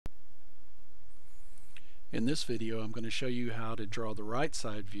In this video I'm going to show you how to draw the right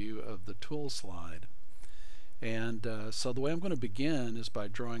side view of the tool slide. And so the way I'm going to begin is by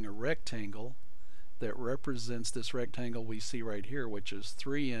drawing a rectangle that represents this rectangle we see right here, which is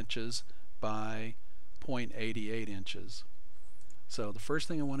 3 inches by 0.88 inches. So the first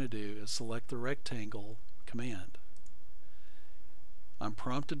thing I want to do is select the rectangle command. I'm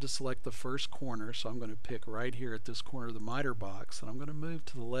prompted to select the first corner, so I'm going to pick right here at this corner of the miter box, and I'm going to move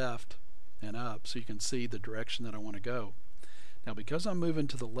to the left and up so you can see the direction that I want to go. Now because I'm moving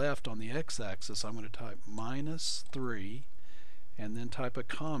to the left on the x-axis, I'm going to type -3 and then type a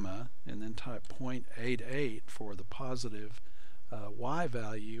comma and then type 0.88 for the positive y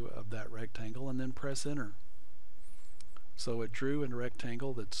value of that rectangle, and then press enter. So it drew a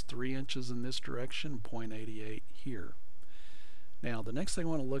rectangle that's 3 inches in this direction, 0.88 here. Now the next thing I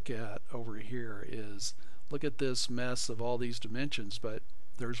want to look at over here is look at this mess of all these dimensions, but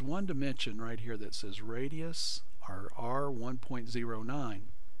there's one dimension right here that says radius or R1.09,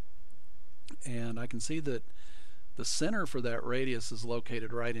 and I can see that the center for that radius is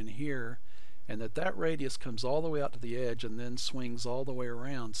located right in here, and that radius comes all the way out to the edge and then swings all the way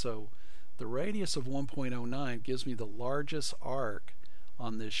around. So the radius of 1.09 gives me the largest arc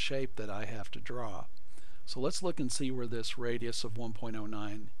on this shape that I have to draw. So let's look and see where this radius of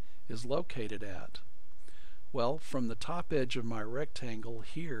 1.09 is located at. Well, from the top edge of my rectangle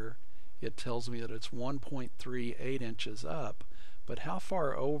here, it tells me that it's 1.38 inches up, but how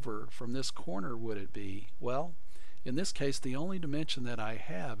far over from this corner would it be? Well, in this case the only dimension that I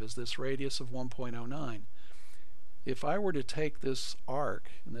have is this radius of 1.09. If I were to take this arc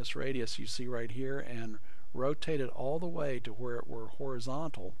and this radius you see right here and rotate it all the way to where it were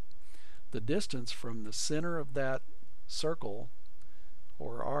horizontal, the distance from the center of that circle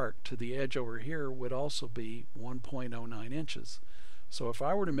or arc to the edge over here would also be 1.09 inches. So if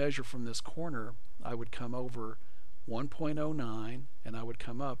I were to measure from this corner, I would come over 1.09 and I would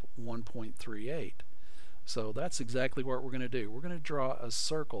come up 1.38. So that's exactly what we're going to do. We're going to draw a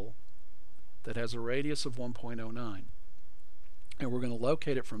circle that has a radius of 1.09, and we're going to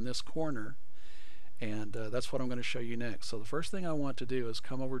locate it from this corner, and that's what I'm going to show you next. So the first thing I want to do is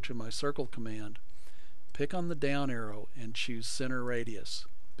come over to my circle command, pick on the down arrow and choose center radius,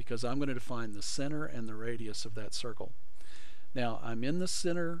 because I'm going to define the center and the radius of that circle. Now I'm in the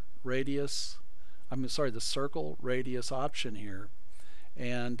center radius, the circle radius option here,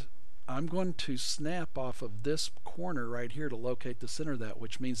 and I'm going to snap off of this corner right here to locate the center of that,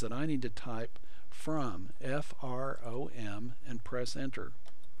 which means that I need to type from, F-R-O-M, and press enter.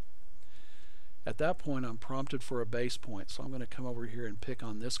 At that point I'm prompted for a base point, so I'm going to come over here and pick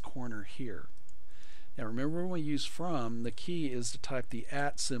on this corner here. Now remember, when we use from, the key is to type the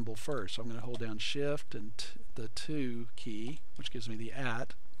 @ symbol first. So I'm going to hold down shift and the 2 key, which gives me the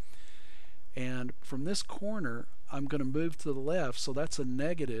 @, and from this corner I'm going to move to the left, so that's a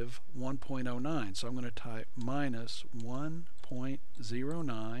negative 1.09. So I'm going to type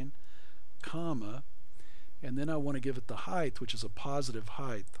 -1.09 comma, and then I want to give it the height, which is a positive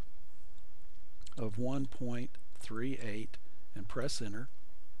height of 1.38, and press enter.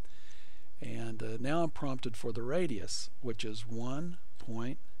 And now I'm prompted for the radius, which is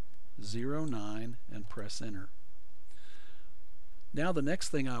 1.09, and press enter. Now the next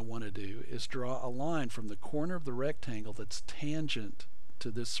thing I want to do is draw a line from the corner of the rectangle that's tangent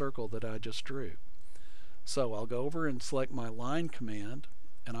to this circle that I just drew. So I'll go over and select my line command,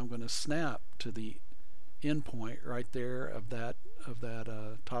 and I'm going to snap to the end point right there of that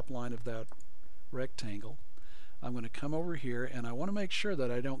top line of that rectangle. I'm going to come over here, and I want to make sure that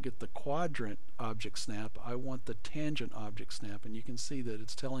I don't get the quadrant object snap. I want the tangent object snap, and you can see that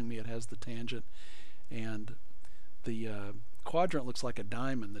it's telling me it has the tangent, and the quadrant looks like a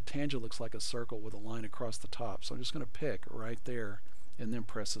diamond, the tangent looks like a circle with a line across the top. So I'm just going to pick right there and then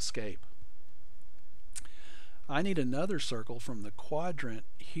press escape. I need another circle from the quadrant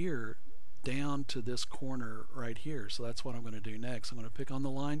here down to this corner right here, so that's what I'm going to do next. I'm going to pick on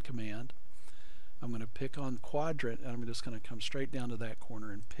the line command, I'm going to pick on quadrant, and I'm just going to come straight down to that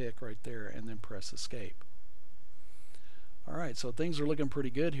corner and pick right there and then press escape. Alright, so things are looking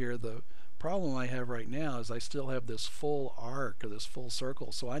pretty good here. The problem I have right now is I still have this full arc, or this full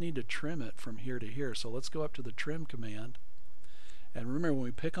circle, so I need to trim it from here to here. So let's go up to the trim command, and remember, when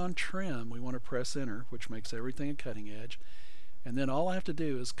we pick on trim we want to press enter, which makes everything a cutting edge, and then all I have to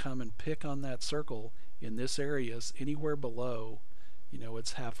do is come and pick on that circle in this area, anywhere below, you know,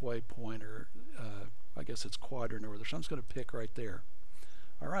 its halfway point, or I guess it's quadrant over there. So I'm just going to pick right there.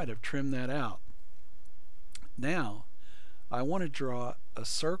 Alright, I've trimmed that out. Now I want to draw a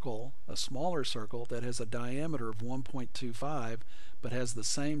circle, a smaller circle that has a diameter of 1.25 but has the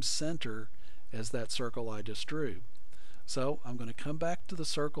same center as that circle I just drew. So I'm going to come back to the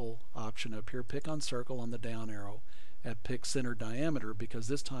circle option up here, pick on circle on the down arrow, and pick center diameter, because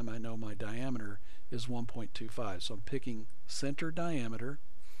this time I know my diameter is 1.25. So I'm picking center diameter,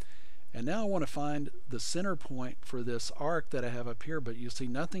 and now I want to find the center point for this arc that I have up here, but you see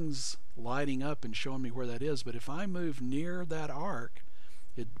nothing's lighting up and showing me where that is. But if I move near that arc,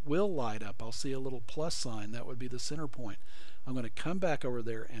 it will light up. I'll see a little plus sign. That would be the center point. I'm going to come back over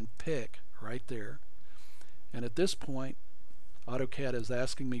there and pick right there. And at this point, AutoCAD is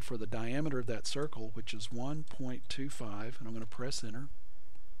asking me for the diameter of that circle, which is 1.25, and I'm going to press enter.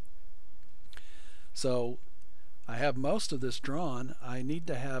 So I have most of this drawn. I need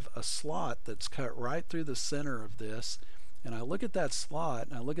to have a slot that's cut right through the center of this, and I look at that slot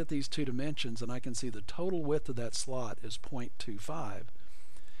and I look at these two dimensions, and I can see the total width of that slot is 0.25,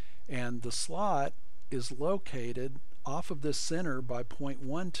 and the slot is located off of this center by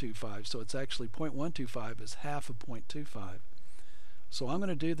 0.125, so it's actually 0.125 is half of 0.25. So I'm going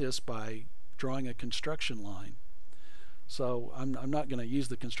to do this by drawing a construction line. So I'm not going to use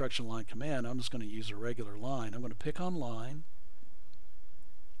the construction line command. I'm just going to use a regular line. I'm going to pick on line,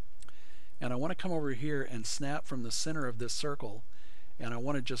 and I want to come over here and snap from the center of this circle, and I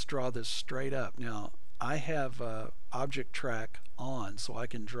want to just draw this straight up. Now I have object track on, so I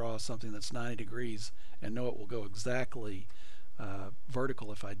can draw something that's 90 degrees and know it will go exactly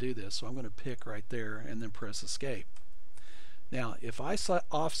vertical if I do this. So I'm going to pick right there and then press escape. Now if I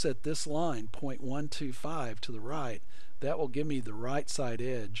offset this line 0.125 to the right, that will give me the right side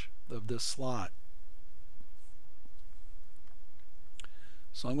edge of this slot.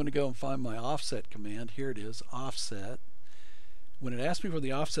 So I'm going to go and find my offset command. Here it is, offset. When it asks me for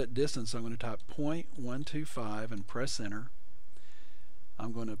the offset distance, I'm going to type 0.125 and press enter.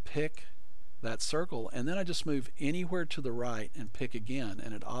 I'm going to pick that circle, and then I just move anywhere to the right and pick again,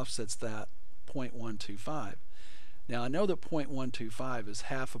 and it offsets that 0.125. Now I know that 0.125 is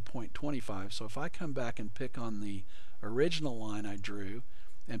half of 0.25, so if I come back and pick on the original line I drew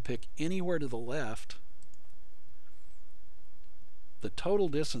and pick anywhere to the left, the total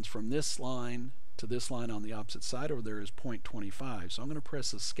distance from this line to this line on the opposite side over there is 0.25. So I'm going to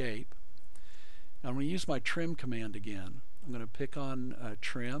press escape. Now I'm going to use my trim command again. I'm going to pick on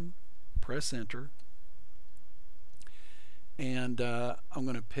trim, press enter, and I'm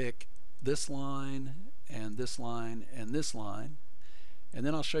going to pick this line and this line and this line, and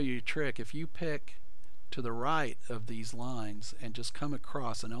then I'll show you a trick. If you pick to the right of these lines and just come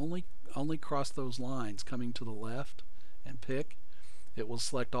across and only cross those lines coming to the left and pick, it will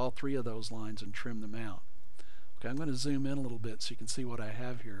select all three of those lines and trim them out. Okay, I'm going to zoom in a little bit so you can see what I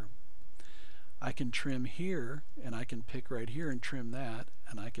have here. I can trim here, and I can pick right here and trim that,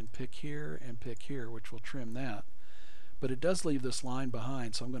 and I can pick here and pick here, which will trim that. But it does leave this line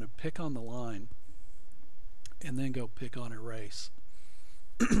behind, so I'm going to pick on the line and then go pick on erase.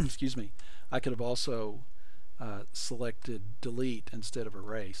 Excuse me. I could have also selected delete instead of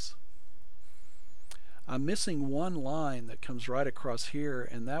erase. I'm missing one line that comes right across here,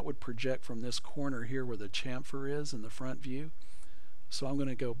 and that would project from this corner here where the chamfer is in the front view. So I'm going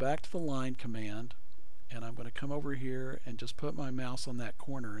to go back to the line command, and I'm going to come over here and just put my mouse on that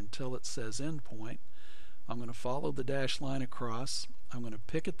corner until it says endpoint. I'm going to follow the dashed line across. I'm going to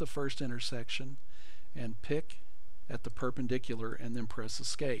pick at the first intersection and pick at the perpendicular and then press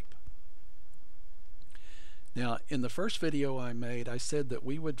escape. Now in the first video I made, I said that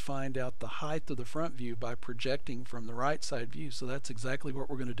we would find out the height of the front view by projecting from the right side view, so that's exactly what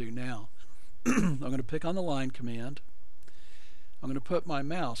we're going to do now. I'm going to pick on the line command. I'm going to put my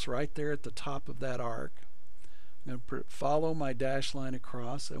mouse right there at the top of that arc. I'm going to follow my dash line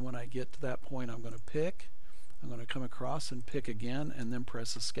across, and when I get to that point I'm going to pick. I'm going to come across and pick again and then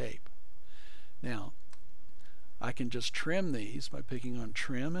press escape. Now I can just trim these by picking on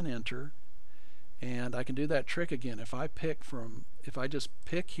trim and enter, and I can do that trick again. If I just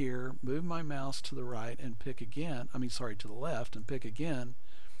pick here, move my mouse to the right and pick again, to the left and pick again,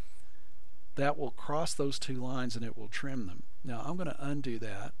 that will cross those two lines and it will trim them. Now I'm going to undo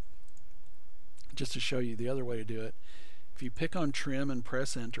that just to show you the other way to do it. If you pick on trim and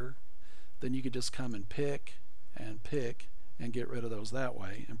press enter, then you could just come and pick and get rid of those that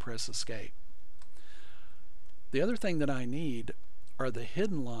way and press escape. The other thing that I need are the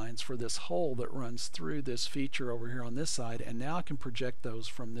hidden lines for this hole that runs through this feature over here on this side, and now I can project those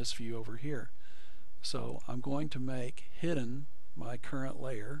from this view over here. So I'm going to make hidden my current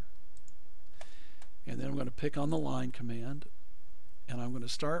layer, and then I'm going to pick on the line command, and I'm going to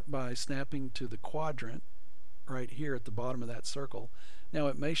start by snapping to the quadrant right here at the bottom of that circle. Now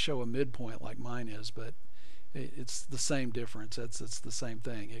it may show a midpoint like mine is, but It's the same difference. It's the same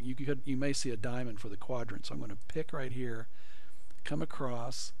thing. You may see a diamond for the quadrant. So I'm going to pick right here, come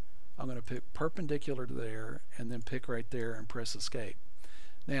across. I'm going to pick perpendicular to there, and then pick right there and press escape.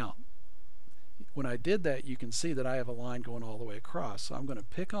 Now, when I did that, you can see that I have a line going all the way across. So I'm going to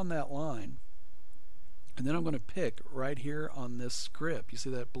pick on that line, and then I'm going to pick right here on this grip. You see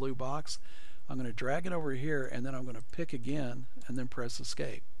that blue box? I'm going to drag it over here, and then I'm going to pick again and then press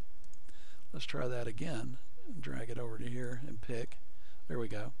escape. Let's try that again. Drag it over to here and pick. There we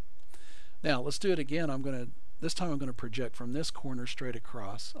go. Now let's do it again. This time I'm going to project from this corner straight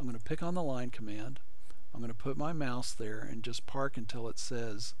across. I'm going to pick on the line command. I'm going to put my mouse there and just park until it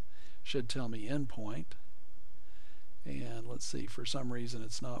should tell me endpoint. And let's see, for some reason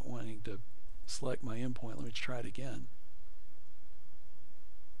it's not wanting to select my endpoint. Let me try it again.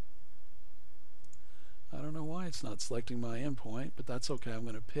 I don't know why it's not selecting my endpoint, but that's okay. I'm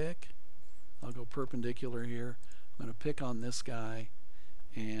going to pick. I'll go perpendicular here. I'm going to pick on this guy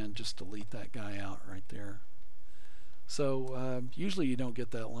and just delete that guy out right there. So usually you don't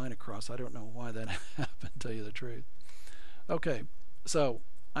get that line across. I don't know why that happened, to tell you the truth. Okay, so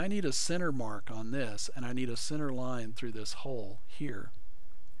I need a center mark on this, and I need a center line through this hole here.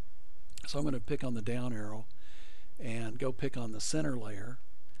 So I'm going to pick on the down arrow and go pick on the center layer.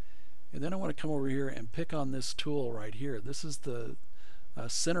 And then I want to come over here and pick on this tool right here. This is the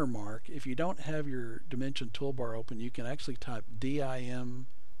center mark. If you don't have your dimension toolbar open, you can actually type DIMCEN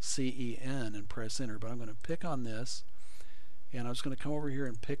and press enter. But I'm going to pick on this, and I'm just going to come over here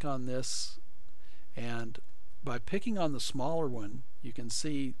and pick on this. And by picking on the smaller one, you can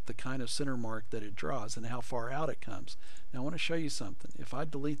see the kind of center mark that it draws and how far out it comes. Now I want to show you something. If I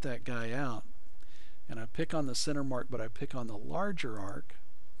delete that guy out and I pick on the center mark, but I pick on the larger arc,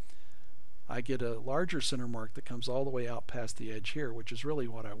 I get a larger center mark that comes all the way out past the edge here, which is really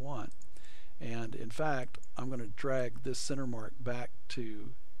what I want. And in fact, I'm going to drag this center mark back to,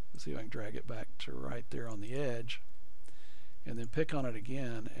 let's see if I can drag it back to right there on the edge, and then pick on it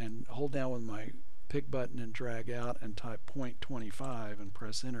again and hold down with my pick button and drag out and type 0.25 and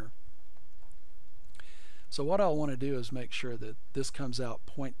press enter. So what I'll want to do is make sure that this comes out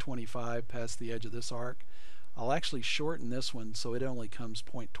 0.25 past the edge of this arc. I'll actually shorten this one so it only comes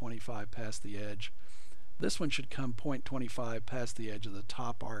 0.25 past the edge. This one should come 0.25 past the edge of the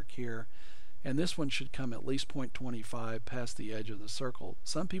top arc here, and this one should come at least 0.25 past the edge of the circle.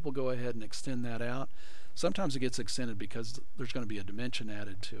 Some people go ahead and extend that out. Sometimes it gets extended because there's going to be a dimension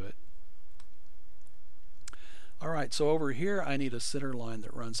added to it. Alright, so over here I need a center line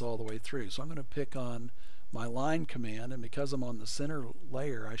that runs all the way through. So I'm going to pick on my line command, and because I'm on the center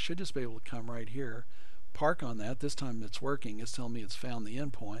layer, I should just be able to come right here, park on that. This time it's working. It's telling me it's found the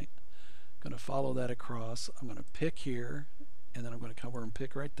endpoint. I'm going to follow that across. I'm going to pick here, and then I'm going to come over and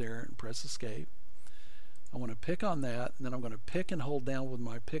pick right there and press escape. I want to pick on that, and then I'm going to pick and hold down with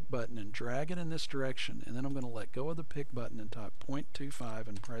my pick button and drag it in this direction, and then I'm going to let go of the pick button and type 0.25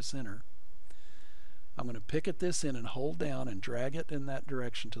 and press enter. I'm going to pick at this end and hold down and drag it in that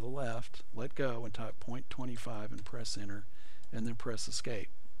direction to the left, let go and type 0.25 and press enter, and then press escape.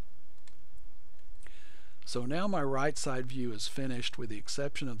 So now my right side view is finished with the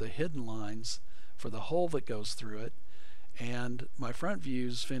exception of the hidden lines for the hole that goes through it, and my front view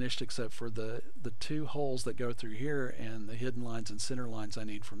is finished except for the two holes that go through here and the hidden lines and center lines I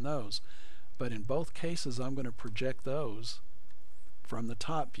need from those. But in both cases I'm going to project those from the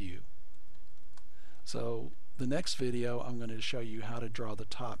top view. So the next video I'm going to show you how to draw the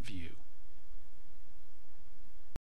top view.